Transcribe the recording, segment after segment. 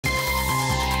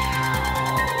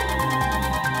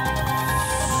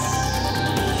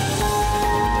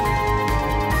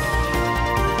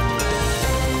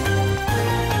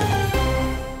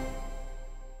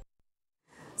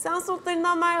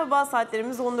Sabah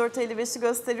saatlerimiz 14.55'i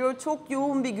gösteriyor. Çok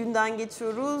yoğun bir günden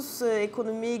geçiyoruz.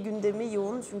 Ekonomi gündemi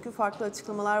yoğun çünkü farklı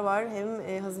açıklamalar var.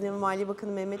 Hem Hazine ve Maliye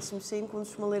Bakanı Mehmet Şimşek'in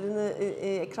konuşmalarını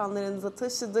ekranlarınıza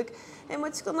taşıdık. Hem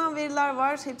açıklanan veriler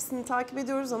var. Hepsini takip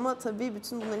ediyoruz ama tabii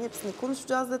bütün bunların hepsini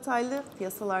konuşacağız detaylı.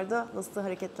 Piyasalarda nasıl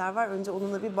hareketler var? Önce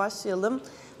onunla bir başlayalım.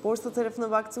 Borsa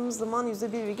tarafına baktığımız zaman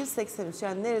 %1,83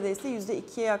 yani neredeyse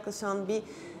 %2'ye yaklaşan bir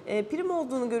prim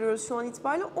olduğunu görüyoruz şu an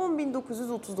itibariyle.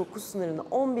 10.939 sınırını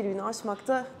 11.000'i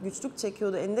aşmakta güçlük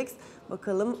çekiyordu endeks.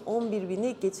 Bakalım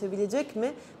 11.000'i geçebilecek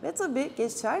mi? Ve tabii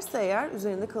geçerse eğer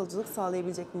üzerinde kalıcılık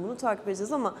sağlayabilecek mi? Bunu takip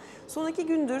edeceğiz ama son 2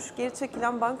 gündür geri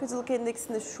çekilen bankacılık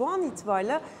endeksinde şu an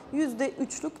itibariyle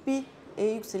 %3'lük bir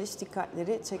yükseliş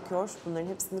dikkatleri çekiyor. Bunların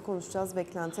hepsini konuşacağız,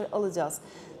 beklentileri alacağız.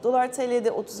 Dolar TL'de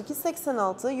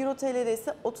 32.86, Euro TL'de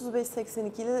ise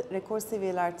 35.82 ile rekor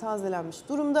seviyeler tazelenmiş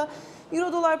durumda.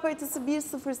 Euro dolar paritesi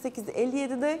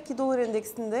 1.0857'de ki dolar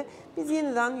endeksinde biz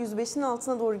yeniden 105'in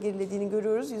altına doğru gerilediğini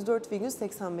görüyoruz.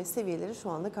 104,85 seviyeleri şu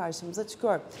anda karşımıza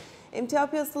çıkıyor. Emtia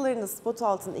piyasalarında spot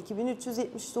altın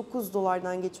 2379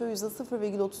 dolardan geçiyor.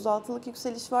 %0,36'lık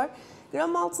yükseliş var.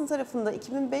 Gram altın tarafında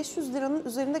 2500 liranın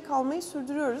üzerinde kalmayı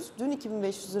sürdürüyoruz. Dün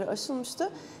 2500 lira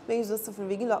aşılmıştı ve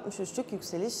 %0,63'lük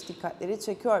yükseliş dikkatleri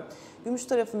çekiyor. Gümüş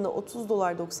tarafında 30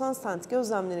 dolar 90 sent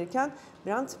gözlemlenirken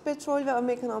Brent petrol ve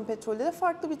Amerikan petrolde de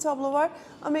farklı bir tablo var.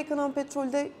 Amerikan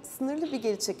petrolde sınırlı bir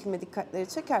geri çekilme dikkatleri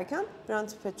çekerken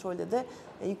Brent petrolde de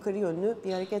yukarı yönlü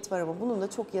bir hareket var ama bunun da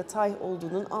çok yatay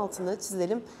olduğunun altını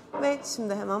çizelim. Ve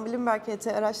şimdi hemen BloombergHT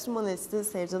araştırma analisti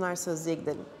Sevcan Ersözlü'ye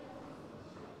gidelim.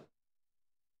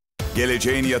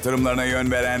 Geleceğin yatırımlarına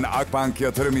yön veren Akbank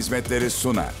Yatırım Hizmetleri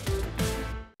sunar.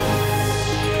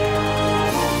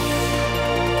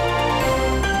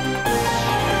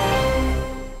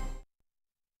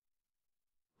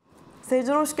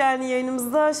 Sevcan hoş geldin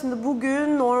yayınımızda. Şimdi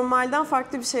bugün normalden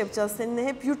farklı bir şey yapacağız. Seninle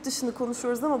hep yurt dışını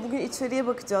konuşuyoruz ama bugün içeriye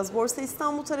bakacağız. Borsa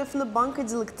İstanbul tarafında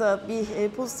bankacılıkta bir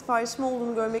pozitif ayrışma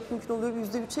olduğunu görmek mümkün oluyor.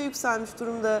 %3'e yükselmiş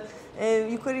durumda.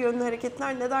 Yukarı yönlü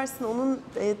hareketler ne dersin? Onun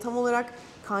tam olarak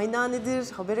kaynağı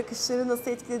nedir? Haber akışları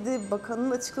nasıl etkiledi?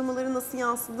 Bakanın açıklamaları nasıl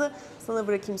yansıdı? Sana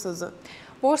bırakayım sözü.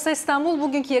 Borsa İstanbul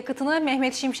bugünkü yakıtını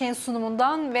Mehmet Şimşek'in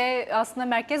sunumundan ve aslında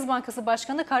Merkez Bankası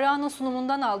Başkanı Karahan'ın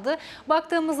sunumundan aldı.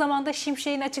 Baktığımız zaman da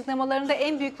Şimşek'in açıklamalarında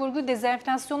en büyük vurgu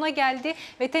dezenflasyona geldi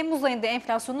ve Temmuz ayında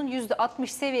enflasyonun %60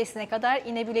 seviyesine kadar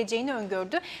inebileceğini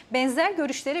öngördü. Benzer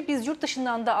görüşleri biz yurt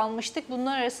dışından da almıştık.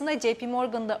 Bunlar arasında JP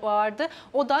Morgan'da vardı.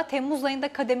 O da Temmuz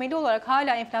ayında kademeli olarak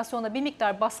hala enflasyona bir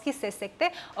miktar baskı hissetsek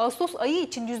de Ağustos ayı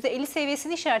için %50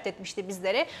 seviyesini işaret etmişti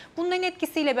bizlere. Bunların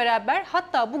etkisiyle beraber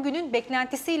hatta bugünün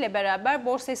beklentisiyle beraber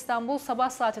Borsa İstanbul sabah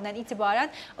saatinden itibaren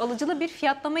alıcılı bir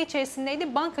fiyatlama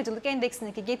içerisindeydi. Bankacılık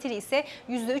endeksindeki getiri ise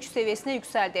 %3 seviyesine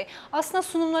yükseldi. Aslında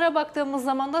sunumlara baktığımız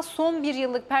zaman da son bir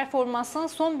yıllık performansın,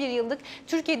 son bir yıllık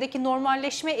Türkiye'deki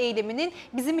normalleşme eğiliminin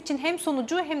bizim için hem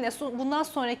sonucu hem de bundan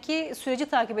sonraki süreci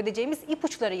takip edeceğimiz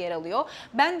ipuçları yer alıyor.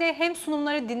 Ben de hem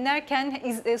sunumları dinlerken,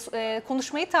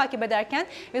 konuşmayı takip ederken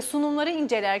ve sunumları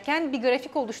incelerken bir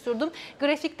grafik oluşturdum.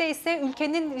 Grafikte ise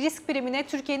ülkenin risk primine,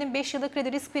 Türkiye'nin 5 yıllık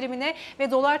kredi risk primine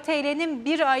ve dolar TL'nin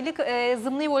bir aylık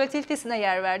zımni volatilitesine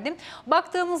yer verdim.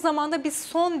 Baktığımız zaman da biz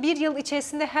son bir yıl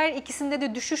içerisinde her ikisinde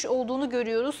de düşüş olduğunu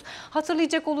görüyoruz.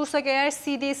 Hatırlayacak olursak eğer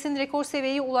CDS'in rekor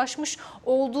seviyeye ulaşmış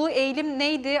olduğu eğilim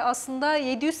neydi? Aslında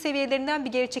 700 seviyelerinden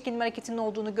bir geri çekilme hareketinin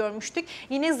olduğunu görmüştük.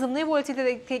 Yine zımni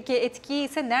volatilitedeki etkiyi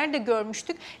ise nerede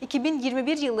görmüştük?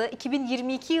 2021 yılı,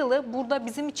 2022 yılı burada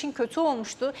bizim için kötü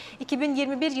olmuştu.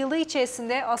 2021 yılı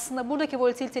içerisinde aslında buradaki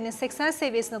volatilitenin 80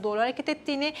 seviyesine doğru hareket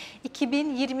ettiğini,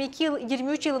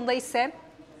 2023 yılında ise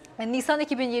Nisan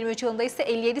 2023 yılında ise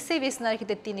 57 seviyesinde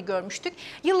hareket ettiğini görmüştük.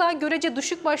 Yıla görece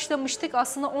düşük başlamıştık.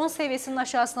 Aslında 10 seviyesinin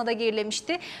aşağısına da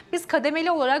gerilemişti. Biz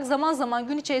kademeli olarak zaman zaman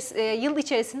yıl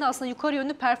içerisinde aslında yukarı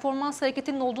yönlü performans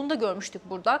hareketinin olduğunu da görmüştük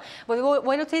burada.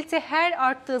 Volatilite her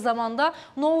arttığı zamanda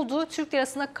ne oldu? Türk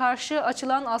lirasına karşı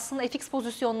açılan aslında FX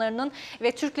pozisyonlarının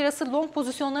ve Türk lirası long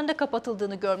pozisyonlarının da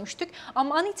kapatıldığını görmüştük.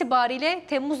 Ama an itibariyle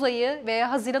Temmuz ayı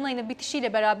veya Haziran ayının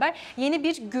bitişiyle beraber yeni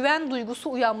bir güven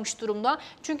duygusu uyanmış durumda.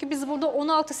 Çünkü biz burada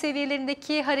 16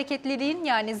 seviyelerindeki hareketliliğin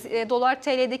yani dolar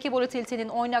TL'deki volatilitenin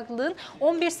oynaklığın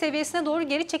 11 seviyesine doğru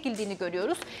geri çekildiğini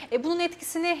görüyoruz. Bunun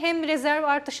etkisini hem rezerv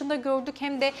artışında gördük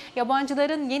hem de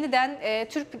yabancıların yeniden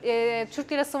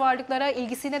Türk lirası varlıklara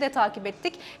ilgisine de takip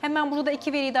ettik. Hemen burada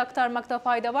iki veriyi de aktarmakta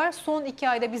fayda var. Son 2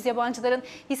 ayda biz yabancıların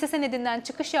hisse senedinden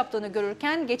çıkış yaptığını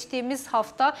görürken geçtiğimiz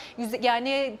hafta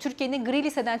yani Türkiye'nin gri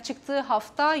listeden çıktığı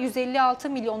hafta 156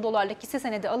 milyon dolarlık hisse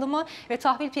senedi alımı ve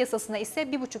tahvil piyasasına ise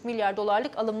 1,5 milyar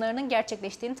dolarlık alımlarının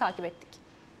gerçekleştiğini takip ettik.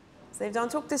 Sevcan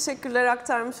çok teşekkürler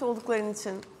aktarmış oldukların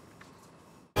için.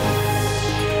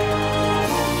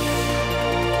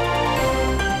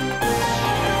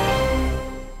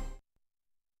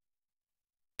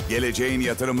 geleceğin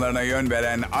yatırımlarına yön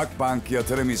veren Akbank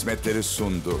Yatırım Hizmetleri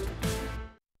sundu.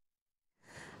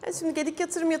 Evet, şimdi Gedik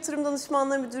Yatırım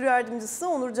Danışmanlığı Müdür Yardımcısı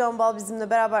Onurcan Bal bizimle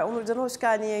beraber. Onurcan, hoş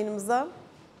geldin yayınımıza.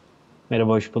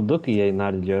 Merhaba, hoş bulduk. İyi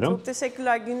yayınlar diliyorum. Çok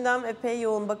teşekkürler. Gündem epey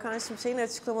yoğun. Bakan Şimşek'in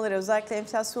açıklamaları, özellikle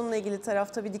enflasyonla ilgili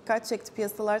tarafta bir dikkat çekti.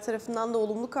 Piyasalar tarafından da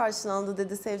olumlu karşılandı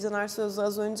dedi Sevcan Ersözlü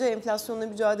az önce. Enflasyonla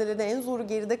mücadelede en zoru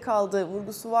geride kaldığı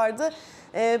vurgusu vardı.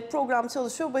 Program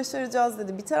çalışıyor, başaracağız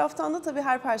dedi. Bir taraftan da tabii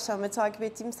her perşembe takip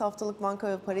ettiğimiz haftalık banka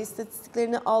ve para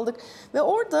istatistiklerini aldık. Ve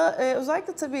orada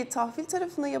özellikle tabii tahvil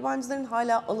tarafında yabancıların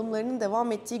hala alımlarının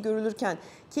devam ettiği görülürken,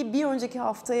 ki bir önceki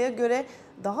haftaya göre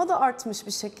daha da artmış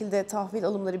bir şekilde tahvil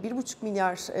alımları, 1,5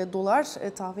 milyar dolar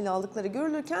tahvil aldıkları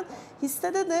görülürken,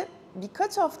 hissede de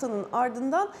birkaç haftanın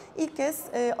ardından ilk kez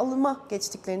alıma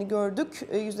geçtiklerini gördük.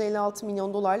 156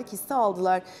 milyon dolarlık hisse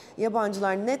aldılar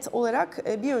yabancılar net olarak.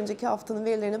 Bir önceki haftanın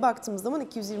verilerine baktığımız zaman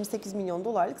 228 milyon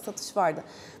dolarlık satış vardı.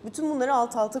 Bütün bunları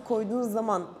alt alta koyduğunuz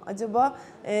zaman acaba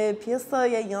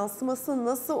piyasaya yansıması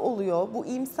nasıl oluyor? Bu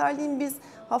iyimserliğin biz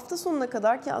hafta sonuna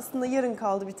kadar, ki aslında yarın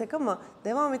kaldı bir tek, ama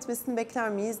devam etmesini bekler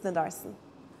miyiz? Ne dersin?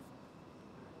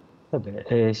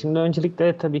 Tabii. Şimdi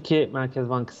öncelikle tabii ki Merkez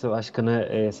Bankası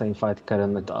Başkanı Sayın Fatih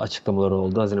Karahan'ın açıklamaları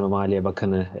oldu. Hazine ve Maliye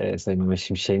Bakanı Sayın Mehmet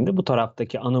Şimşek'in de bu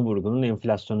taraftaki ana vurgunun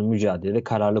enflasyonun mücadelede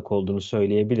kararlılık olduğunu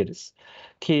söyleyebiliriz.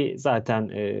 Ki zaten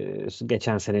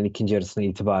geçen senenin ikinci yarısına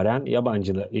itibaren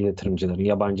yabancı yatırımcıların,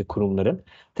 yabancı kurumların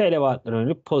TL vaatlerine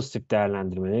yönelik pozitif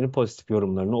değerlendirmelerini, pozitif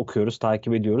yorumlarını okuyoruz,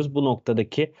 takip ediyoruz. Bu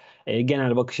noktadaki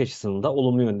genel bakış açısının da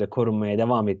olumlu yönde korunmaya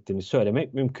devam ettiğini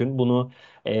söylemek mümkün. Bunu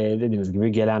dediğiniz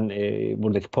gibi gelen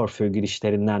buradaki portföy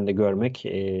girişlerinden de görmek,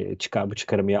 bu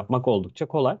çıkarımı yapmak oldukça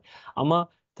kolay. Ama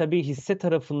tabii hisse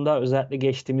tarafında özellikle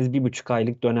geçtiğimiz 1,5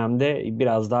 aylık dönemde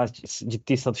biraz daha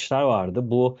ciddi satışlar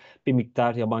vardı. Bu bir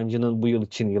miktar yabancının bu yıl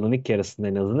için, yılın ilk yarısında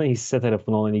en azından hisse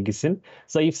tarafına olan ilgisinin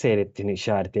zayıf seyrettiğini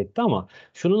işaret etti. Ama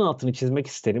şunun altını çizmek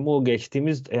isterim. O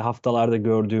geçtiğimiz haftalarda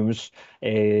gördüğümüz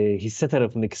hisse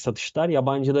tarafındaki satışlar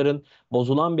yabancıların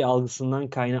bozulan bir algısından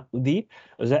kaynaklı değil.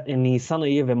 Özellikle Nisan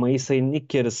ayı ve Mayıs ayının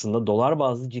ilk yarısında dolar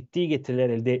bazlı ciddi getiriler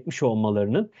elde etmiş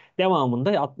olmalarının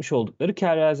devamında atmış oldukları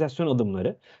kâr realizasyon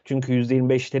adımları. Çünkü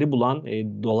 %25'leri bulan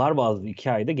dolar bazlı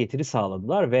 2 ayda getiri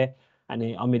sağladılar ve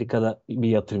hani Amerika'da bir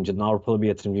yatırımcının, Avrupalı bir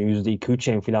yatırımcının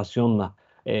 %2-3 enflasyonla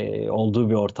olduğu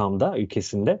bir ortamda,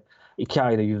 ülkesinde 2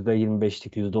 ayda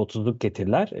 %25'lik, %30'luk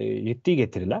getiriler, ciddi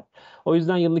getiriler. O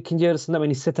yüzden yılın ikinci yarısında ben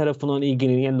hisse tarafından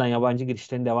ilginin yeniden yabancı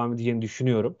girişlerin devam edeceğini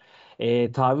düşünüyorum.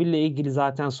 Tahville ilgili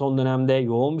zaten son dönemde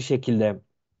yoğun bir şekilde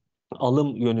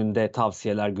alım yönünde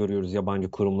tavsiyeler görüyoruz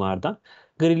yabancı kurumlardan.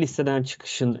 Gri listeden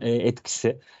çıkışın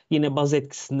etkisi, yine baz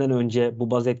etkisinden önce,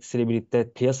 bu baz etkisiyle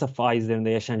birlikte piyasa faizlerinde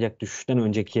yaşanacak düşüşten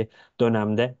önceki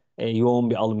dönemde yoğun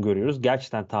bir alım görüyoruz.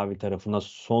 Gerçekten tahvil tarafında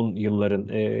son yılların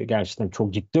gerçekten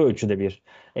çok ciddi ölçüde bir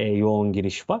yoğun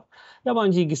giriş var.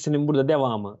 Yabancı ilgisinin burada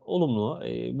devamı olumlu.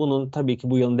 Bunun tabii ki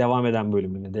bu yılın devam eden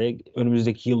bölümünde de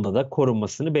önümüzdeki yılda da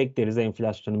korunmasını bekleriz.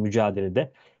 Enflasyonu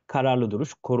mücadelede kararlı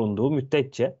duruş korunduğu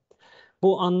müddetçe.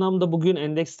 Bu anlamda bugün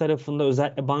endeks tarafında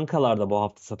özellikle bankalarda bu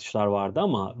hafta satışlar vardı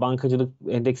ama bankacılık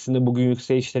endeksinde bugün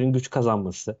yükselişlerin güç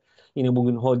kazanması, yine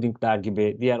bugün holdingler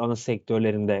gibi diğer ana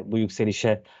sektörlerinde bu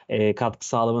yükselişe katkı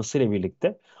sağlamasıyla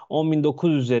birlikte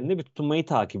 10.900 üzerinde bir tutunmayı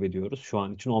takip ediyoruz. Şu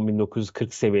an için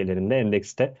 10.940 seviyelerinde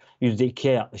endekste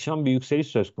 %2'ye yaklaşan bir yükseliş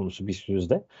söz konusu BIST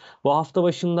yüzde. Bu hafta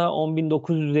başında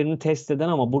 10.900 üzerini test eden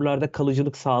ama buralarda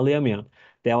kalıcılık sağlayamayan,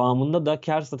 devamında da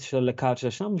kar satışlarıyla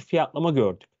karşılaşan bir fiyatlama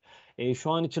gördük.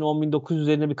 Şu an için 10.900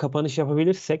 üzerine bir kapanış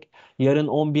yapabilirsek yarın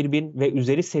 11.000 ve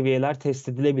üzeri seviyeler test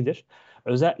edilebilir.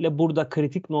 Özellikle burada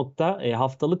kritik nokta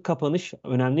haftalık kapanış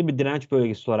önemli bir direnç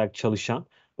bölgesi olarak çalışan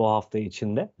bu hafta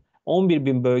içinde.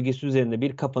 11.000 bölgesi üzerinde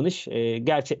bir kapanış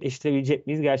gerçekleştirebilecek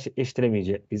miyiz,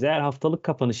 gerçekleştiremeyecek miyiz? Eğer haftalık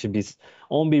kapanışı biz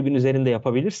 11.000 üzerinde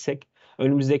yapabilirsek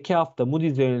önümüzdeki hafta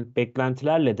Moody's yönelik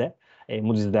beklentilerle de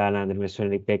Moody's değerlendirmesi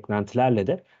yönelik beklentilerle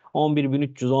de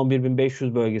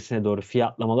 11.300-11.500 bölgesine doğru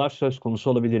fiyatlamalar söz konusu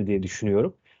olabilir diye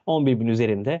düşünüyorum. 11.000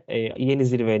 üzerinde yeni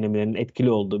zirve önemlerinin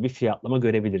etkili olduğu bir fiyatlama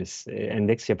görebiliriz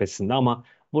endeks cephesinde ama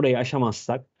burayı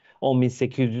aşamazsak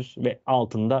 10.800 ve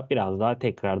altında biraz daha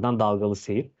tekrardan dalgalı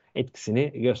seyir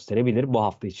etkisini gösterebilir bu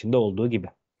hafta içinde olduğu gibi.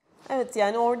 Evet,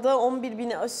 yani orada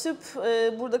 11.000'i aşıp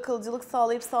burada kalıcılık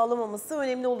sağlayıp sağlamaması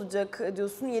önemli olacak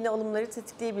diyorsun. Yeni alımları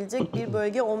tetikleyebilecek bir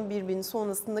bölge 11.000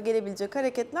 sonrasında gelebilecek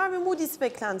hareketler ve Moody's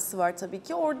beklentisi var tabii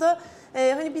ki. Orada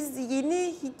hani biz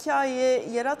yeni hikaye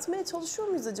yaratmaya çalışıyor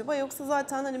muyuz acaba? Yoksa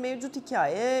zaten hani mevcut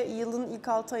hikaye yılın ilk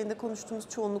 6 ayında konuştuğumuz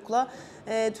çoğunlukla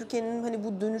Türkiye'nin hani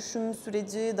bu dönüşüm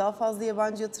süreci, daha fazla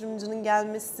yabancı yatırımcının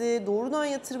gelmesi, doğrudan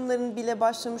yatırımların bile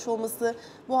başlamış olması,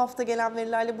 bu hafta gelen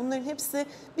verilerle bunların hepsi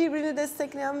birbiriyle birbirini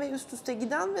destekleyen ve üst üste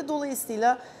giden ve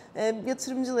dolayısıyla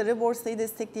yatırımcıları borsayı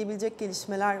destekleyebilecek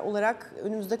gelişmeler olarak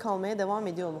önümüzde kalmaya devam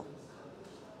ediyor mu?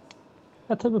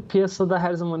 Ya tabii piyasada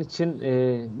her zaman için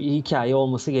bir hikaye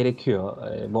olması gerekiyor.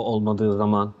 Bu olmadığı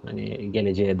zaman hani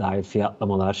geleceğe dair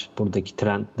fiyatlamalar, buradaki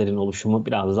trendlerin oluşumu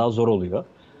biraz daha zor oluyor.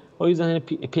 O yüzden hani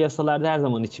piyasalarda her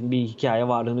zaman için bir hikaye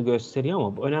varlığını gösteriyor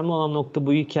ama önemli olan nokta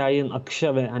bu hikayenin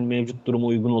akışa ve hani mevcut duruma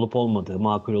uygun olup olmadığı,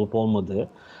 makul olup olmadığı.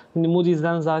 Şimdi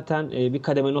Moody's'den zaten bir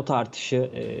kademe not artışı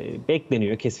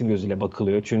bekleniyor, kesin gözüyle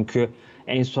bakılıyor. Çünkü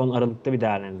en son Aralık'ta bir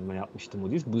değerlendirme yapmıştı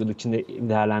Moody's. Bu yıl içinde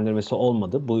değerlendirmesi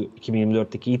olmadı. Bu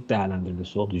 2024'teki ilk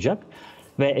değerlendirmesi olacak.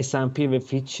 Ve S&P ve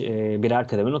Fitch birer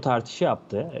kademe not artışı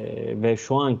yaptı. Ve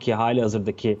şu anki hali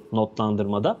hazırdaki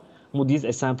notlandırmada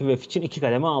Moody's, S&P ve Fitch'in 2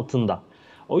 kademe altında.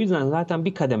 O yüzden zaten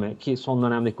bir kademe ki son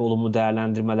dönemdeki olumlu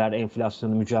değerlendirmeler,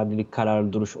 enflasyonla mücadelelik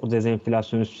kararlı duruş, o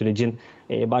dezenflasyonist sürecin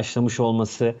başlamış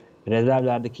olması,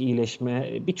 rezervlerdeki iyileşme,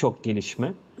 birçok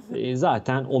gelişme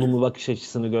zaten olumlu bakış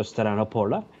açısını gösteren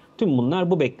raporlar. Tüm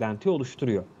bunlar bu beklentiyi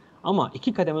oluşturuyor. Ama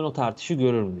 2 kademe not artışı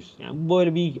görür müyüz? Yani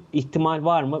böyle bir ihtimal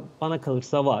var mı? Bana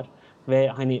kalırsa var. Ve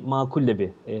hani makul de bir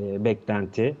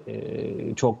beklenti.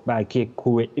 Çok belki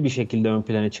kuvvetli bir şekilde ön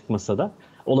plana çıkmasa da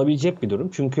olabilecek bir durum.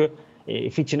 Çünkü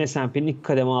Fitch'in, S&P'nin ilk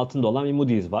kademe altında olan bir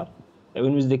Moody's var.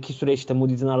 Önümüzdeki süreçte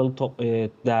Moody's'in Aralık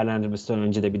değerlendirmesinden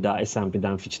önce de bir daha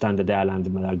S&P'den, Fitch'ten de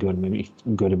değerlendirmeler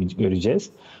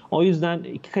göreceğiz. O yüzden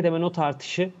 2 kademe not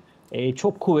artışı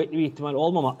çok kuvvetli bir ihtimal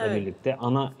olmamakla birlikte,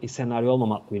 ana senaryo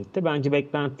olmamakla birlikte bence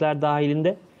beklentiler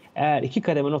dahilinde eğer 2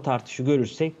 kademe not artışı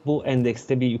görürsek bu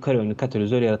endekste bir yukarı yönlü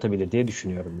katalizör yaratabilir diye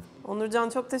düşünüyorum. Onurcan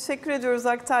çok teşekkür ediyoruz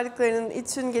aktardıklarının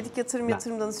için. Gedik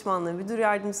Yatırım Danışmanlığı Müdür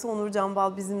Yardımcısı Onurcan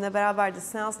Bal bizimle beraberdi.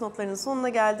 Seans notlarının sonuna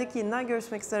geldik. Yeniden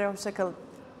görüşmek üzere. Hoşça kalın.